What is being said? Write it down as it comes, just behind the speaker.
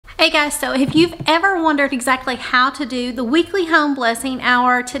Hey guys, so if you've ever wondered exactly how to do the weekly home blessing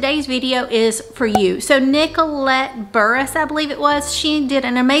hour, today's video is for you. So Nicolette Burris, I believe it was, she did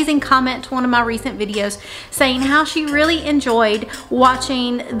an amazing comment to one of my recent videos saying how she really enjoyed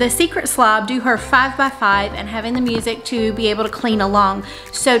watching the Secret Slob do her 5x5 and having the music to be able to clean along.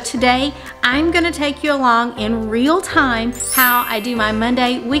 So today I'm going to take you along in real time how I do my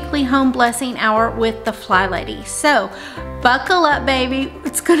Monday weekly home blessing hour with the FlyLady. So buckle up, baby.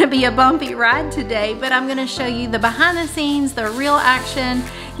 It's going to be a bumpy ride today, but I'm going to show you the behind the scenes, the real action,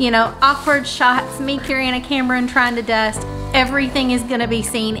 you know, awkward shots, me carrying a camera and trying to dust. Everything is going to be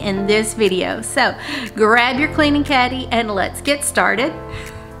seen in this video. So grab your cleaning caddy and let's get started.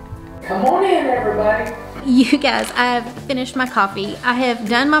 Come on in, everybody. You guys, I have finished my coffee. I have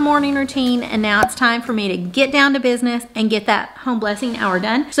done my morning routine and now it's time for me to get down to business and get that home blessing hour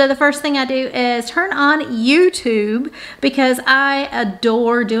done. So the first thing I do is turn on YouTube because I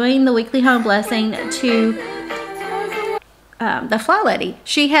adore doing the weekly home blessing to the FlyLady.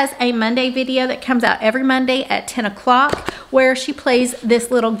 She has a Monday video that comes out every Monday at 10 o'clock where she plays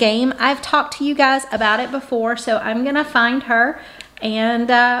this little game. I've talked to you guys about it before, so I'm gonna find her and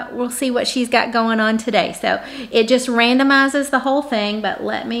we'll see what she's got going on today. So it just randomizes the whole thing, but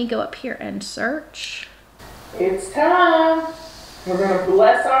let me go up here and search. It's time. We're gonna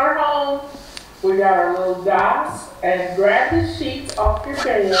bless our home. We got our little dice, and grab the sheets off your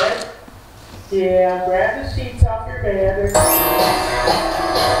bed. Yeah, grab the sheets off your bed.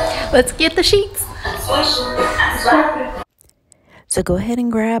 Let's get the sheets. So go ahead and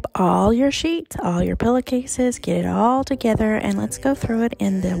grab all your sheets, all your pillowcases, get it all together, and let's go through it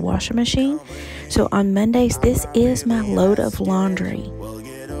in the washing machine. So on Mondays, this is my load of laundry. We'll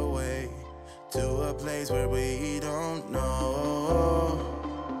get away to a place where we don't know.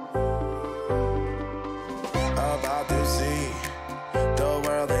 About to see the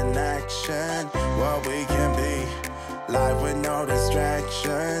world in action, what we can be, life with no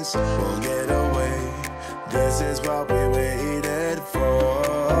distractions. We'll get away, this is what we waited for.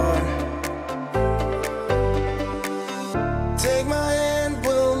 Take my hand,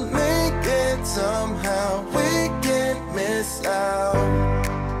 we'll make it somehow. We can't miss out.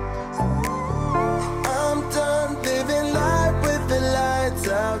 I'm done living life with the lights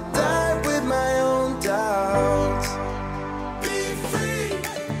out. Die with my own doubts. Be free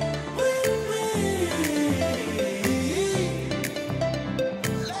with me.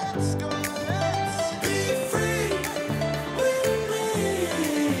 Let's go, let's be free with me.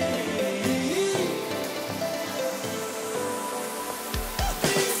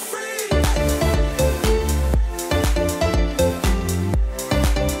 Be free.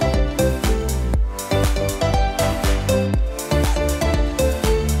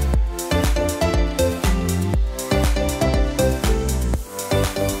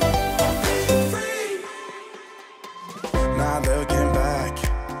 Now looking back,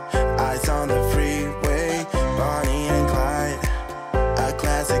 eyes on the freeway, Bonnie and Clyde, a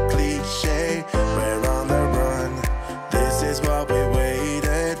classic cliche. We're on the run, this is what we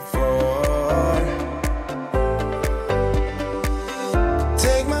waited for.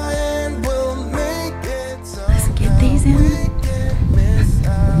 Take my hand, we'll make it somehow. Let's get these in. We can't miss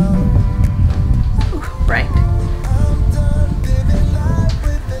out. Ooh, right. I'm done living life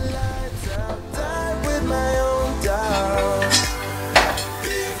with the lights out. Die with my own doubts.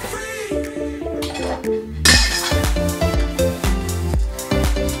 Be free.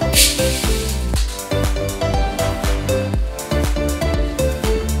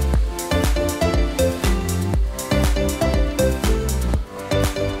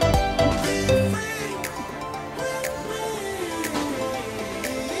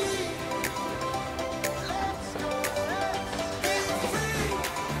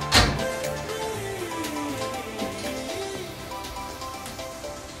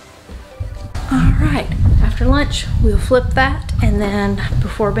 All right, after lunch, we'll flip that, and then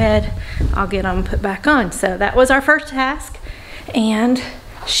before bed, I'll get them put back on. So that was our first task, and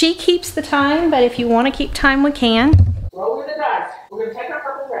she keeps the time, but if you want to keep time, we can. Roll the dice. We're gonna take our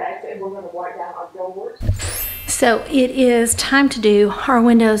purple rags and we're gonna wipe down our doors. So it is time to do our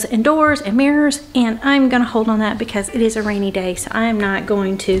windows and doors and mirrors, and I'm gonna hold on that because it is a rainy day, so I'm not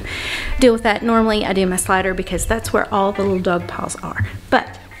going to deal with that. Normally I do my slider because that's where all the little dog paws are.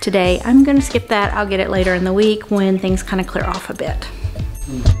 But today I'm gonna skip that. I'll get it later in the week when things kind of clear off a bit.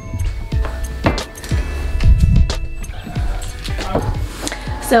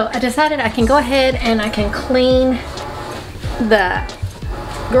 So I decided I can go ahead and I can clean the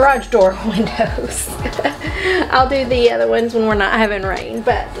garage door windows. I'll do the other ones when we're not having rain,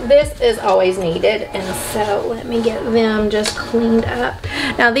 but this is always needed, and so let me get them just cleaned up.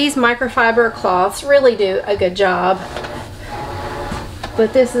 Now these microfiber cloths really do a good job.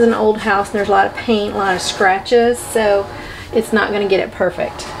 But this is an old house and there's a lot of paint, a lot of scratches, so it's not going to get it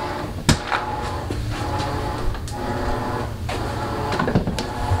perfect.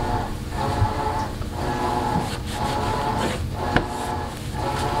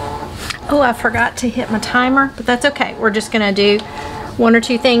 Oh, I forgot to hit my timer, but that's okay. We're just gonna do 1 or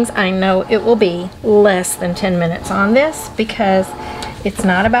 2 things. I know it will be less than 10 minutes on this because it's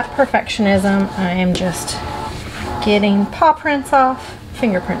not about perfectionism. I am just getting paw prints off,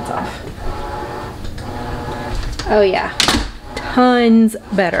 fingerprints off. Oh yeah, tons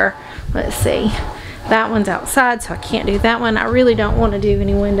better. Let's see. That one's outside, so I can't do that one. I really don't want to do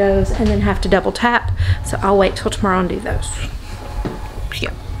any windows and then have to double tap, so I'll wait till tomorrow and do those.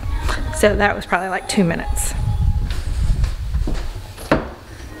 Yeah. So that was probably like 2 minutes.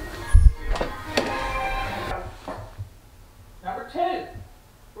 Number 2,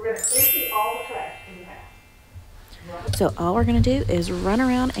 we're going to empty all the trash in the house. So all we're going to do is run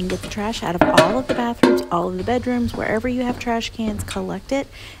around and get the trash out of all of the bathrooms, all of the bedrooms, wherever you have trash cans, collect it,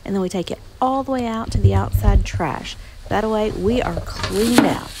 and then we take it all the way out to the outside trash. That way we are cleaned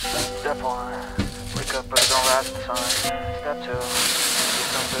out. Step 1, wake up early, don't rise the sun. Step 2,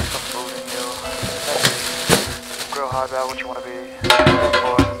 get some food in you. Step 3, grow hard about what you want to be. Step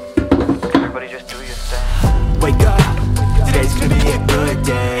 4, everybody just do your thing. Wake up, today's gonna be a good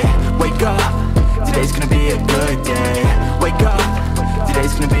day. Wake up, today's gonna be a good day. Wake up,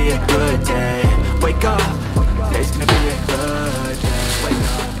 today's gonna be a good day. Wake up, today's gonna be a good day. Wake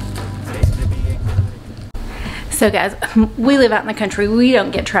up, today's gonna be a good day. So guys, we live out in the country. We don't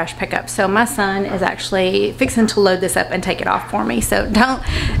get trash pickup. So my son is actually fixing to load this up and take it off for me. So don't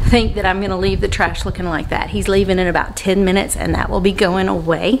think that I'm going to leave the trash looking like that. He's leaving in about 10 minutes and that will be going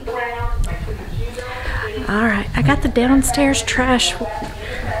away. All right, I got the downstairs trash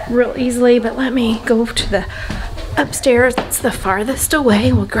real easily, but let me go to the upstairs. It's the farthest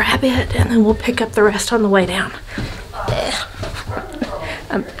away. We'll grab it and then we'll pick up the rest on the way down.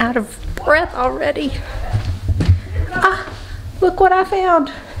 I'm out of breath already. Ah, look what I found.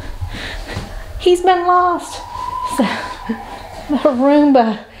 He's been lost. So, the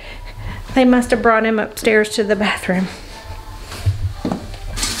Roomba. They must have brought him upstairs to the bathroom.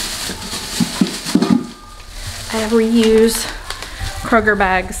 I reuse Kroger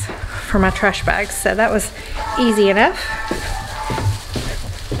bags for my trash bags, so that was easy enough.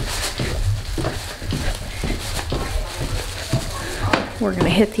 We're gonna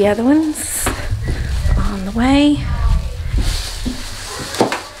hit the other ones on the way.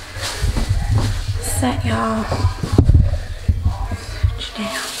 Set y'all. Put you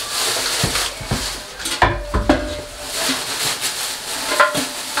down.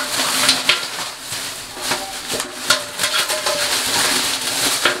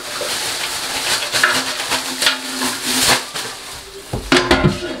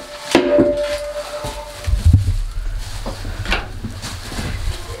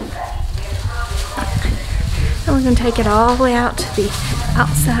 And we're going to take it all the way out to the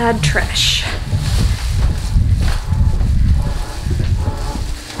outside trash.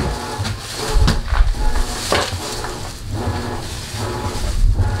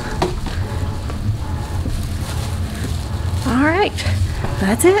 All right,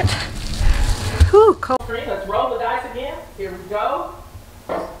 that's it. Whew, cold. Let's roll the dice again. Here we go.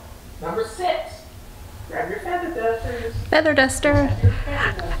 Number 6. Grab your feather dusters. Feather duster.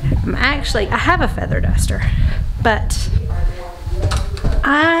 I have a feather duster, but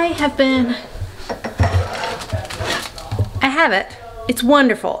I have it. It's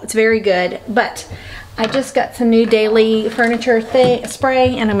wonderful. It's very good, but I just got some new daily furniture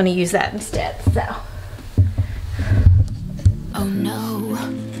spray, and I'm going to use that instead. So. Oh no,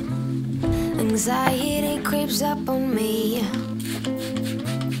 anxiety creeps up on me.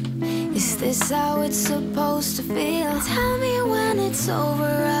 Is this how it's supposed to feel? Tell me when it's over.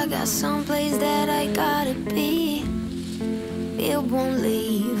 I got someplace that I gotta be. It won't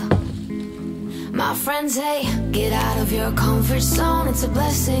leave. My friends say, get out of your comfort zone. It's a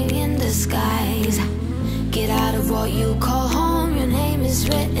blessing in disguise. Get out of what you call home. Your name is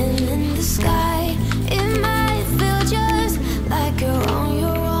written in the sky. It might feel just like you're on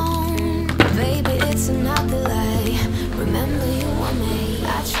your own. Baby, it's another lie. Remember you were me.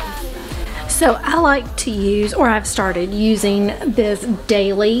 I tried. So I like to use, or I've started using, this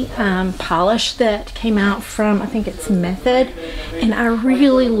daily polish that came out from, I think it's Method, and I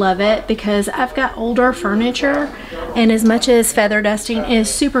really love it because I've got older furniture, and as much as feather dusting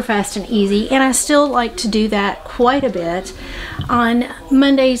is super fast and easy, and I still like to do that quite a bit on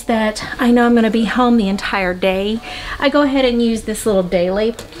Mondays that I know I'm going to be home the entire day, I go ahead and use this little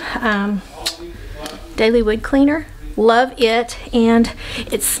daily wood cleaner. Love it, and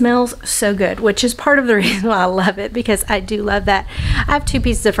it smells so good, which is part of the reason why I love it, because I do love that. I have 2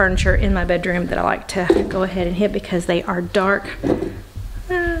 pieces of furniture in my bedroom that I like to go ahead and hit because they are dark.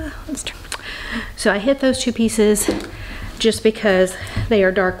 So I hit those 2 pieces just because they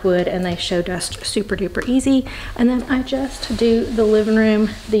are dark wood and they show dust super duper easy. And then I just do the living room,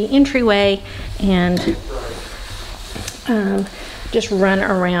 the entryway, and just run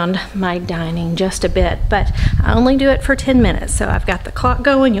around my dining just a bit, but I only do it for 10 minutes. So I've got the clock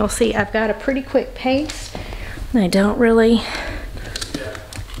going. You'll see I've got a pretty quick pace. I don't really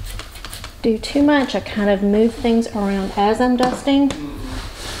do too much. I kind of move things around as I'm dusting.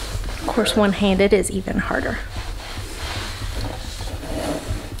 Of course, one-handed is even harder.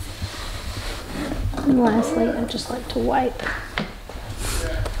 And lastly, I just like to wipe.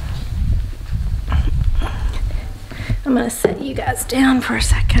 I'm going to set you guys down for a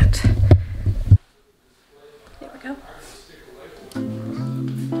second. There we go.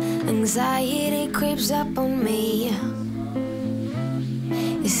 Anxiety creeps up on me.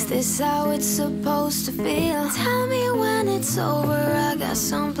 Is this how it's supposed to feel? Tell me when it's over. I got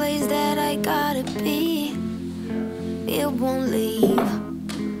someplace that I gotta be. It won't leave.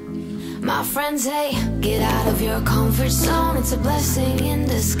 My friends say, get out of your comfort zone. It's a blessing in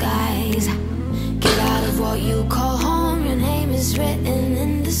disguise. Get out of what you call home. Your name is written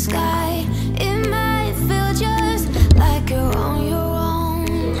in the sky. It might feel just like you're on your own,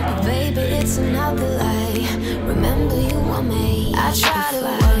 but baby, it's another lie. Remember, you were made. I try to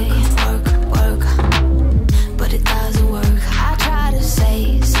work, but it doesn't work. I try to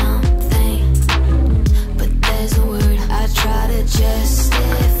say something, but there's a word. I try to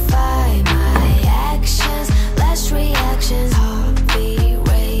justify my actions. Less reactions, heartbeat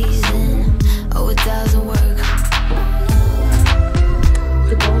raising. Oh, it doesn't work.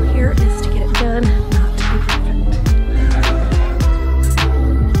 The goal here is to get it done, not to be perfect.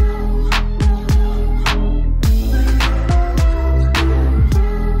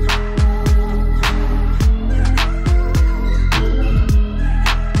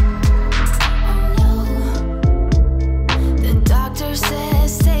 The doctor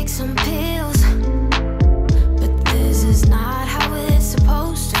says take some pills, but this is not how it's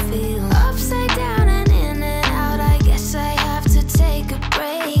supposed to feel. Upside down and in and out, I guess I have to take a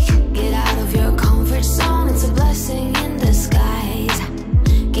break. Get out of your comfort zone, it's a blessing in disguise.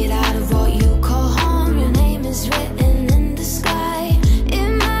 Get out of what you call home, your name is written in the sky. It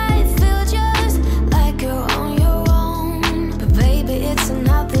might feel just like you're on your own, but baby, it's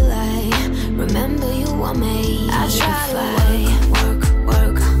another lie. Remember, you were made. I try to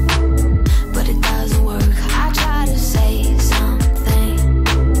work, but it doesn't work. I try to say something,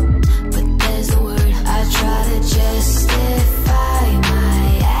 but there's a word. I try to justify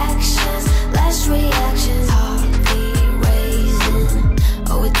my actions. Less reactions, heartbeat raising.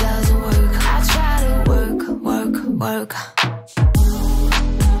 Oh, it doesn't work. I try to work.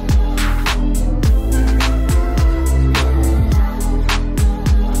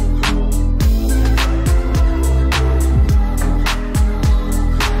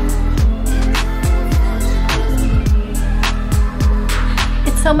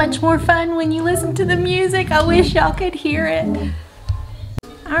 It's so much more fun when you listen to the music. I wish y'all could hear it.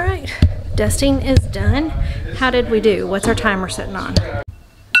 All right, dusting is done. How did we do? What's our timer sitting on?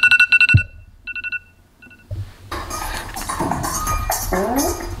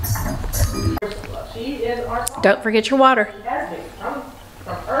 She is our Don't forget your water. has been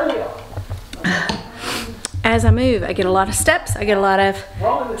from early on. As I move, I get a lot of steps. I get a lot of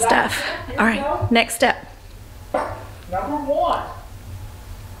Rolling the dice. stuff. Here All we right, go. next step. Number 1.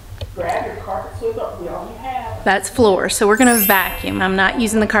 Grab your carpet sweeper. We only have. That's floor, so we're gonna vacuum. I'm not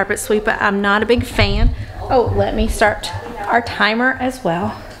using the carpet sweeper. I'm not a big fan. Oh, let me start our timer as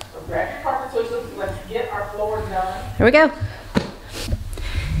well. So grab your carpet sweeper. Let's get our floor done. Here we go.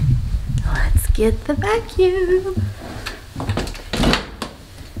 Let's get the vacuum.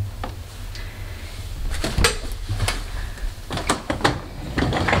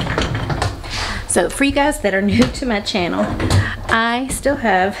 So for you guys that are new to my channel, I still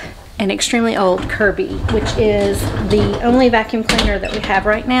have an extremely old Kirby, which is the only vacuum cleaner that we have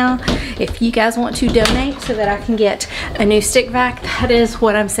right now. If you guys want to donate so that I can get a new stick vac, that is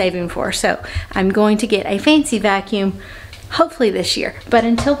what I'm saving for. So I'm going to get a fancy vacuum hopefully this year. But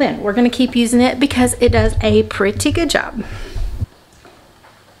until then, we're going to keep using it because it does a pretty good job.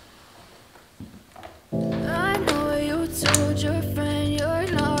 I know you told your friend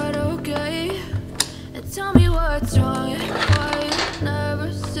you're not okay. And tell me what's wrong and why you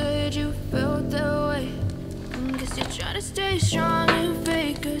never said you felt that way. Guess you're trying to stay strong and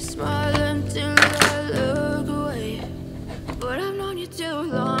fake a smile until I look away. But I've known you too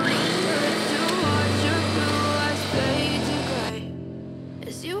long. Hurt to watch your blue eyes fade to gray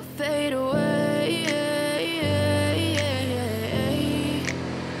as you fade away.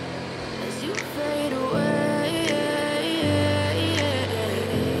 As you fade away.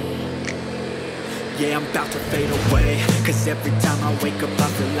 Yeah, I'm about to fade away. Cause every time I wake up I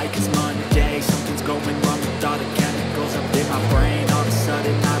feel like it's Monday. Something's going wrong with all the chemicals up in my brain. All of a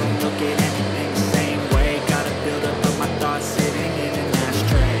sudden I don't look at anything the same way. Gotta build up of my thoughts sitting in an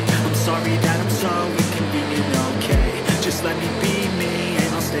ashtray. I'm sorry that I'm so inconvenient, okay. Just let me be me and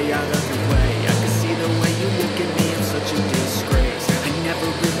I'll stay out of your way. I can see the way you look at me, I'm such a disgrace. I never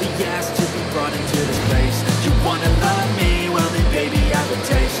really asked to be brought into this place. You wanna love me? Well then baby I will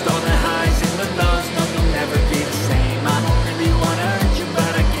taste all the highs and the lows. No, you'll never be the same. I don't really wanna hurt you,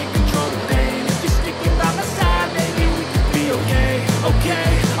 but I can't control the pain. If you're sticking by my side, maybe we could be okay. Okay,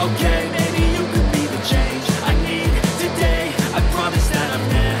 okay, maybe you could be the change I need today. I promise that I've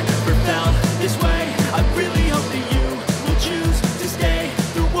never felt this way. I really hope that you will choose to stay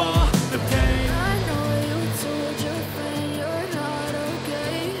through all the pain. I know you told your friend you're not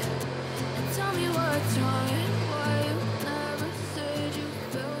okay. And tell me what's wrong and why you never said you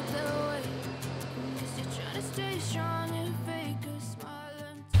felt that way. Guess you're trying to stay strong and fake a smile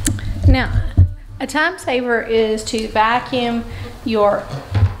until Now, a time saver is to vacuum your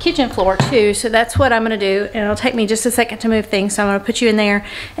kitchen floor too, so that's what I'm going to do, and it'll take me just a second to move things, so I'm going to put you in there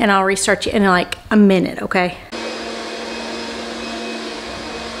and I'll restart you in like a minute, okay?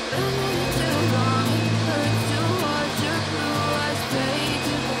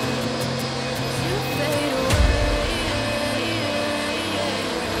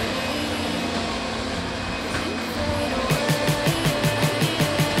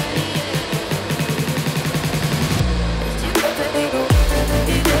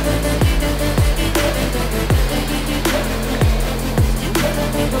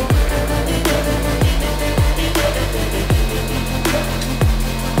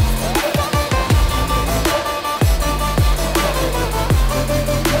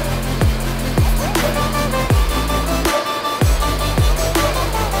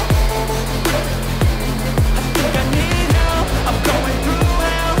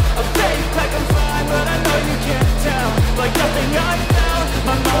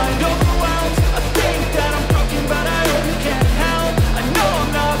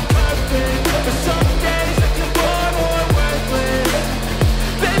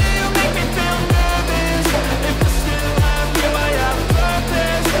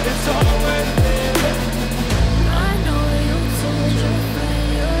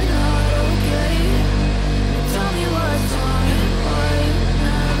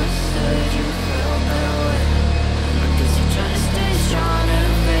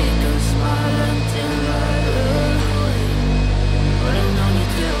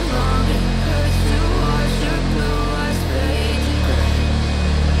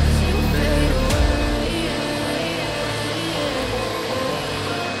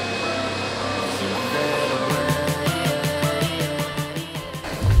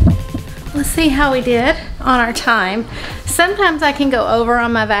 Let's see how we did on our time. Sometimes I can go over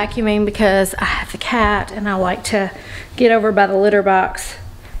on my vacuuming because I have the cat and I like to get over by the litter box.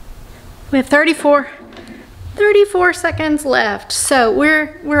 We have 34 seconds left, so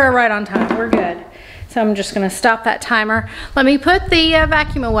we're right on time. We're good. So I'm just gonna stop that timer. Let me put the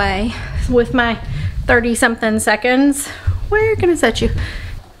vacuum away with my 30-something seconds. Where can I set you?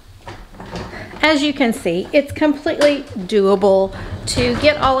 As you can see, it's completely doable to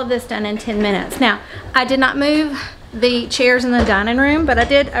get all of this done in 10 minutes. Now, I did not move the chairs in the dining room, but I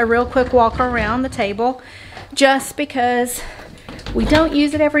did a real quick walk around the table just because we don't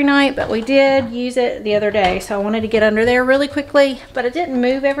use it every night, but we did use it the other day. So I wanted to get under there really quickly, but I didn't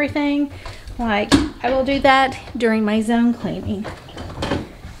move everything. Like, I will do that during my zone cleaning.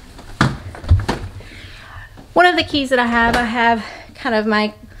 One of the keys that I have kind of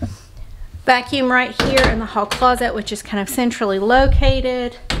my vacuum right here in the hall closet, which is kind of centrally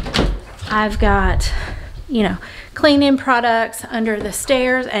located. I've got you know, cleaning products under the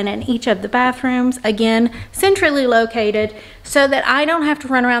stairs and in each of the bathrooms. Again, centrally located so that I don't have to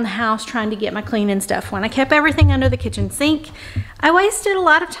run around the house trying to get my cleaning stuff. When I kept everything under the kitchen sink, I wasted a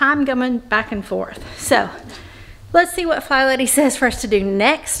lot of time going back and forth. So let's see what FlyLady says for us to do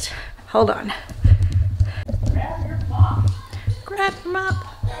next. Hold on. Grab your mop. Grab your mop.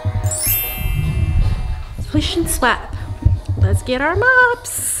 Swish and slap. Let's get our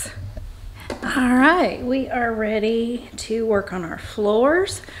mops. All right, we are ready to work on our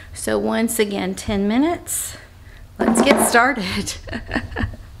floors. So once again, 10 minutes. Let's get started.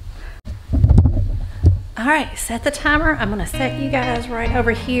 All right, set the timer. I'm gonna set you guys right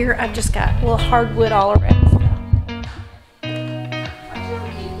over here. I've just got a little hardwood all around.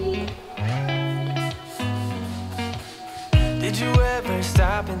 Did you ever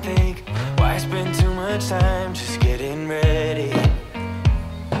stop and think, why spend too much time just getting ready?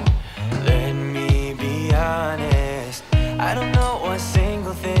 Let me be honest, I don't know a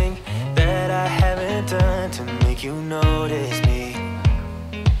single thing that I haven't done to make you notice me.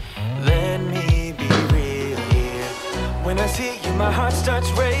 Let me be real here. When I see you, my heart starts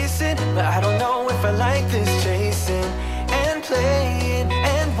racing, but I don't know if I like this chasing and playing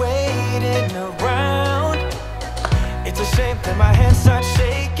and waiting around. It's a shame that my hands start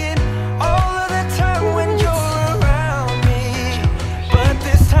shaking all of the time when you're around me. But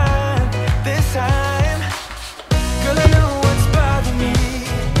this time, girl, I know what's bothering me.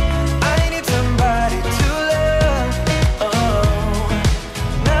 I need somebody to love. Oh,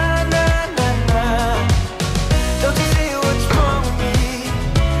 nah, nah, nah, nah. Don't you see what's wrong with me?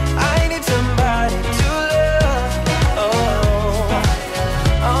 I need somebody to love. Oh,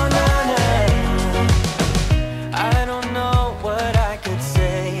 oh, nah, nah. I don't know what I could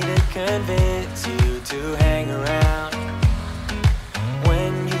say to convince you to hang around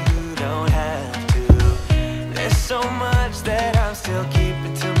when you don't have to. There's so much that I'm still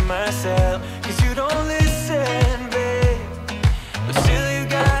keeping to myself, 'cause you don't listen, babe. But still you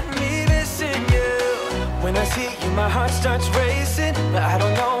got me missing you. When I see you, my heart starts racing, but I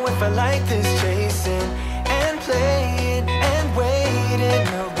don't know if I like this chasing and playing and waiting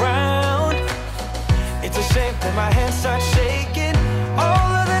around. It's a shame that my hands start shaking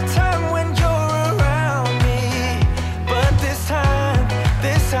all of the time when you're around me. But this time,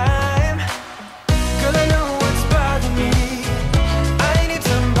 girl, I know what's bothering me. I need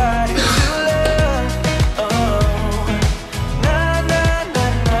somebody to love. Oh, nah, nah,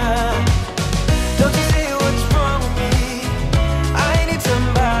 nah, nah. Don't you see what's wrong with me? I need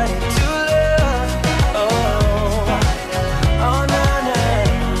somebody to love. Oh, oh, nah, nah.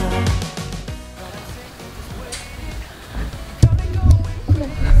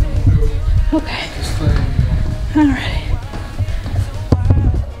 Okay. All right.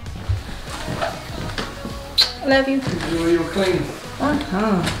 I love you. Enjoy your cleaning.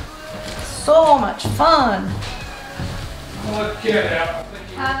 So much fun. I'll let the cat out.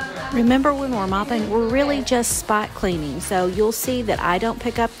 I think you Remember, when we're mopping, we're really just spot cleaning. So you'll see that I don't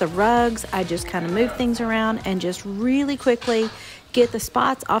pick up the rugs. I just kind of move things around and just really quickly get the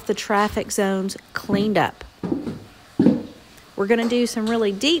spots off the traffic zones cleaned up. We're going to do some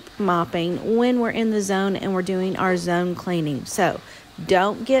really deep mopping when we're in the zone and we're doing our zone cleaning. So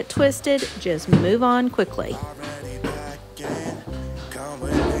don't get twisted, just move on quickly. Already back in, come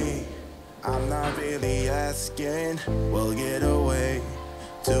with me. I'm not really asking. We'll get away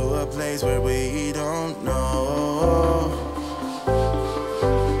to a place where we don't know.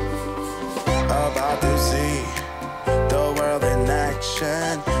 About to see the world in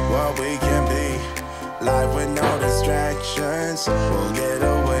action, what we can be. Life with no distractions, we'll get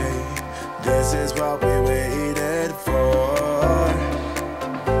away. This is what we waited for.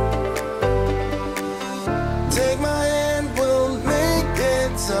 Take my hand, we'll make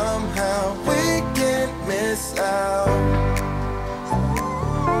it somehow. We can't miss out.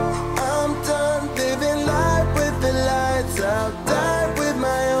 I'm done living life with the lights out. Die with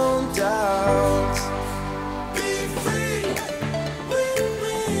my own doubts. Be free with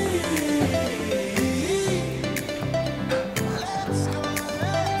me. Let's go,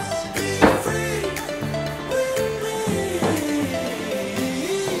 let's be free with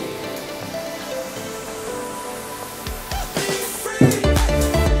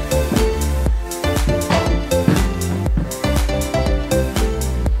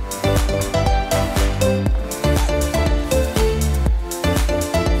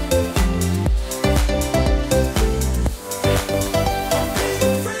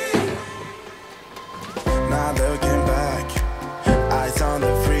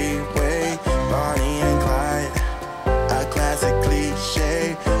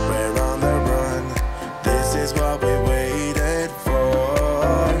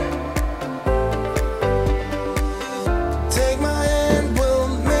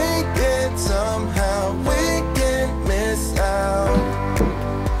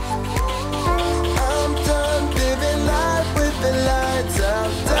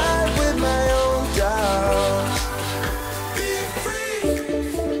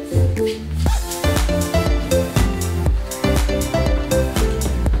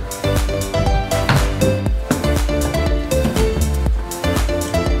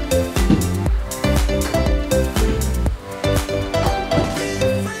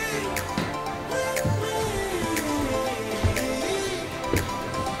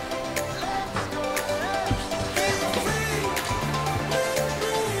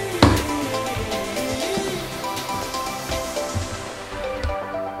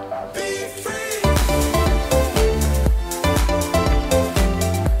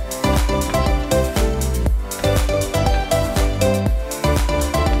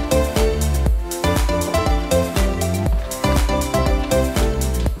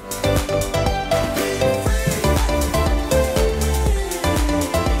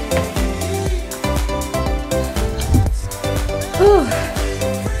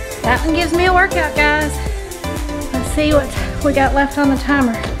gives me a workout, guys. Let's see what we got left on the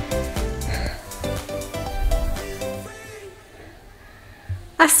timer.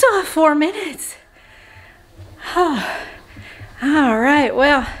 I still have 4 minutes. Oh. All right,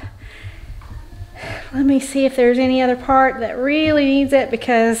 well, let me see if there's any other part that really needs it,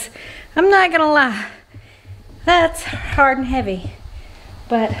 because I'm not gonna lie, that's hard and heavy.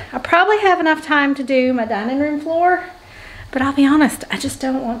 But I probably have enough time to do my dining room floor, but I'll be honest, I just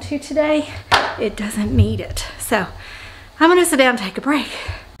don't want to today. It doesn't need it. So I'm gonna sit down and take a break.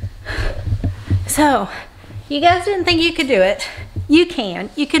 So you guys didn't think you could do it. You can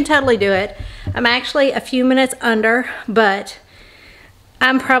totally do it. I'm actually a few minutes under, but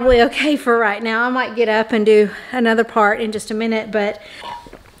I'm probably okay for right now. I might get up and do another part in just a minute, but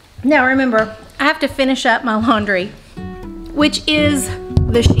now remember, I have to finish up my laundry, which is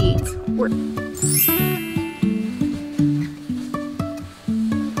the sheets.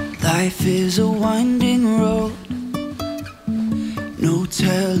 Life is a winding road, no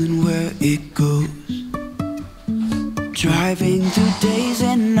telling where it goes. Driving through days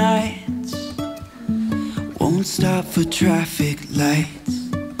and nights, won't stop for traffic lights.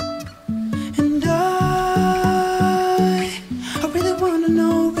 And I really wanna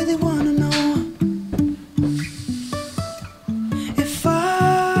know, if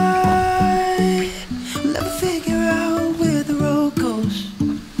I will ever figure out where the road goes.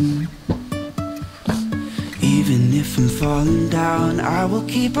 Even if I'm falling down, I will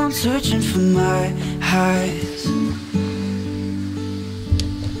keep on searching for my highs.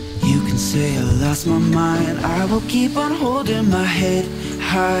 You can say I lost my mind, I will keep on holding my head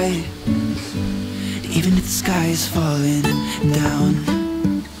high, even if the sky is falling down.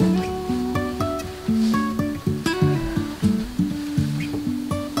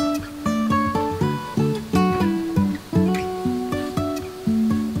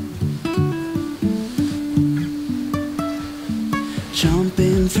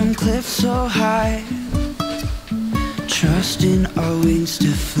 Jumping from cliffs so high, trusting our wings to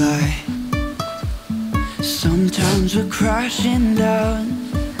fly. Sometimes we're crashing down,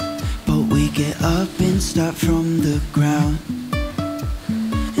 but we get up and start from the ground.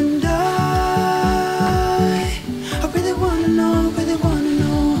 And I really wanna know,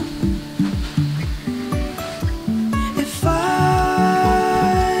 if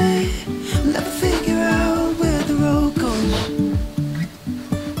I will ever figure out where the road goes.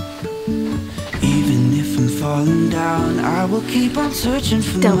 Even if I'm falling down, I will keep on searching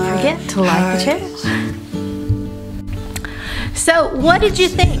for Don't my forget to like the channel. So what did you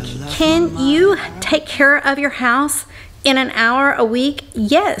think? Can you take care of your house in an hour a week?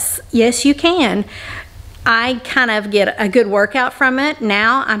 Yes, you can. I kind of get a good workout from it.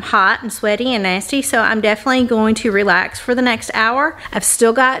 Now I'm hot and sweaty and nasty, so I'm definitely going to relax for the next hour. I've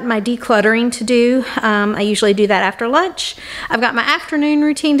still got my decluttering to do. I usually do that after lunch. I've got my afternoon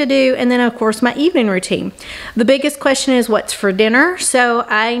routine to do, and then of course my evening routine. The biggest question is what's for dinner, so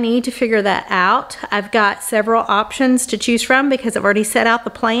I need to figure that out. I've got several options to choose from because I've already set out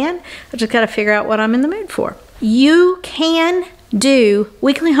the plan. I just got to figure out what I'm in the mood for. You can do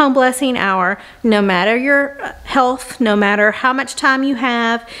weekly home blessing hour no matter your health, no matter how much time you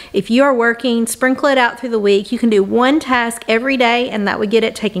have. If you are working, sprinkle it out through the week. You can do one task every day and that would get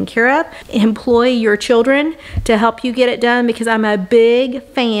it taken care of. Employ your children to help you get it done, because I'm a big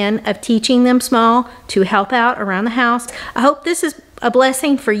fan of teaching them small to help out around the house. I hope this is a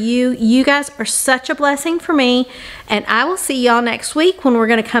blessing for you. You guys are such a blessing for me, and I will see y'all next week when we're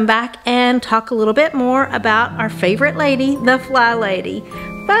going to come back and talk a little bit more about our favorite lady, the FlyLady.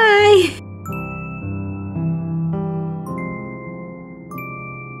 Bye.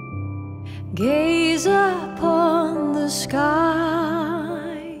 Gaze upon the sky.